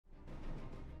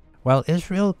While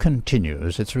Israel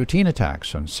continues its routine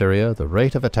attacks on Syria, the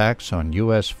rate of attacks on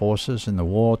U.S. forces in the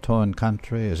war-torn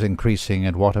country is increasing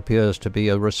in what appears to be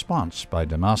a response by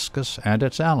Damascus and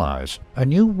its allies. A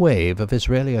new wave of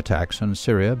Israeli attacks on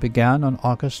Syria began on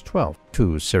August 12.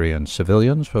 2 Syrian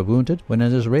civilians were wounded when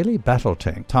an Israeli battle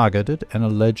tank targeted an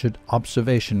alleged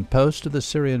observation post of the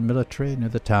Syrian military near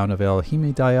the town of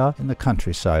al-Hmidaiah in the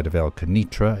countryside of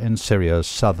al-Quneitra in Syria's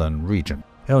southern region.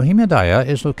 Al-Hmidaiah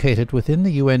is located within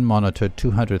the UN-monitored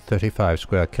 235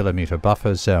 square kilometer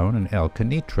buffer zone in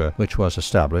al-Quneitra, which was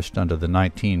established under the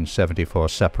 1974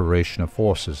 Separation of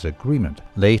Forces Agreement.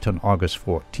 Late on August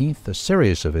 14th, a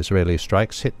series of Israeli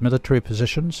strikes hit military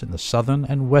positions in the southern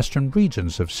and western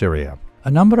regions of Syria. A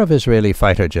number of Israeli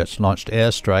fighter jets launched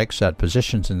airstrikes at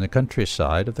positions in the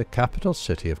countryside of the capital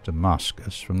city of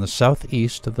Damascus from the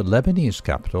southeast of the Lebanese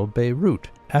capital, Beirut.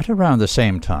 At around the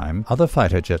same time, other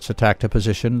fighter jets attacked a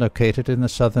position located in the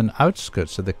southern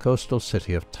outskirts of the coastal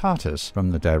city of Tartus from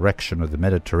the direction of the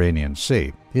Mediterranean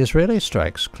Sea. The Israeli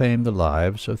strikes claimed the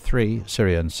lives of 3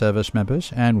 Syrian service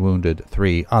members and wounded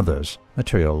 3 others.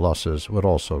 Material losses were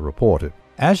also reported.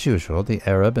 As usual, the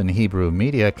Arab and Hebrew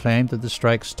media claimed that the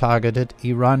strikes targeted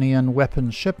Iranian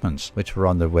weapons shipments, which were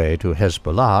on their way to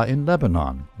Hezbollah in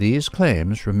Lebanon. These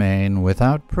claims remain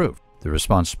without proof. The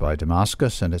response by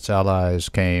Damascus and its allies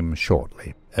came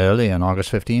shortly. Early on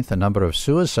August 15th, a number of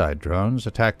suicide drones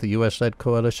attacked the U.S.-led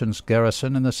coalition's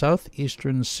garrison in the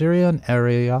southeastern Syrian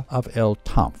area of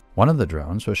al-Tanf. One of the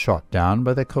drones was shot down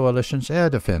by the coalition's air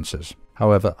defenses.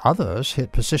 However, others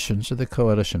hit positions of the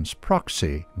coalition's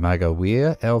proxy,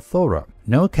 Magawir el-Thora.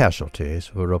 No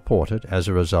casualties were reported as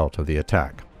a result of the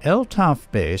attack.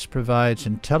 Al-Tanf base provides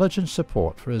intelligence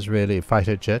support for Israeli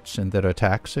fighter jets in their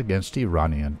attacks against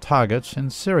Iranian targets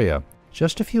in Syria.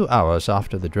 Just a few hours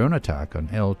after the drone attack on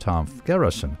al-Tanf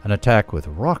garrison, an attack with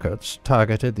rockets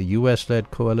targeted the U.S.-led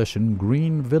coalition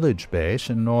Green Village base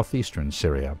in northeastern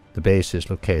Syria. The base is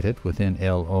located within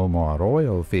El Omar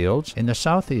oil fields in the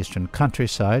southeastern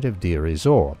countryside of Deir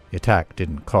ez-Zor. The attack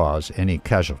didn't cause any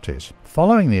casualties.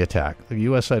 Following the attack, the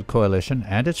U.S.-led coalition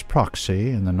and its proxy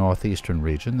in the northeastern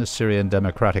region, the Syrian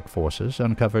Democratic Forces,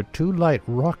 uncovered 2 light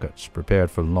rockets prepared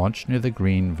for launch near the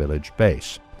Green Village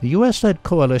base. The U.S.-led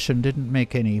coalition didn't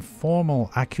make any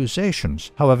formal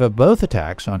accusations. However, both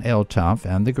attacks on al-Tanf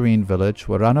and the Green Village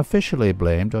were unofficially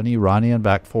blamed on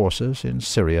Iranian-backed forces in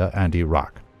Syria and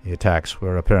Iraq. The attacks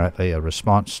were apparently a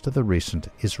response to the recent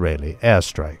Israeli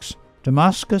airstrikes.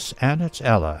 Damascus and its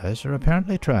allies are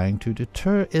apparently trying to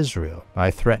deter Israel by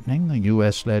threatening the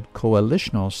U.S.-led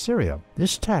coalitional Syria.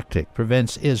 This tactic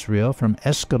prevents Israel from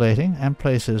escalating and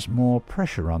places more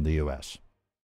pressure on the U.S.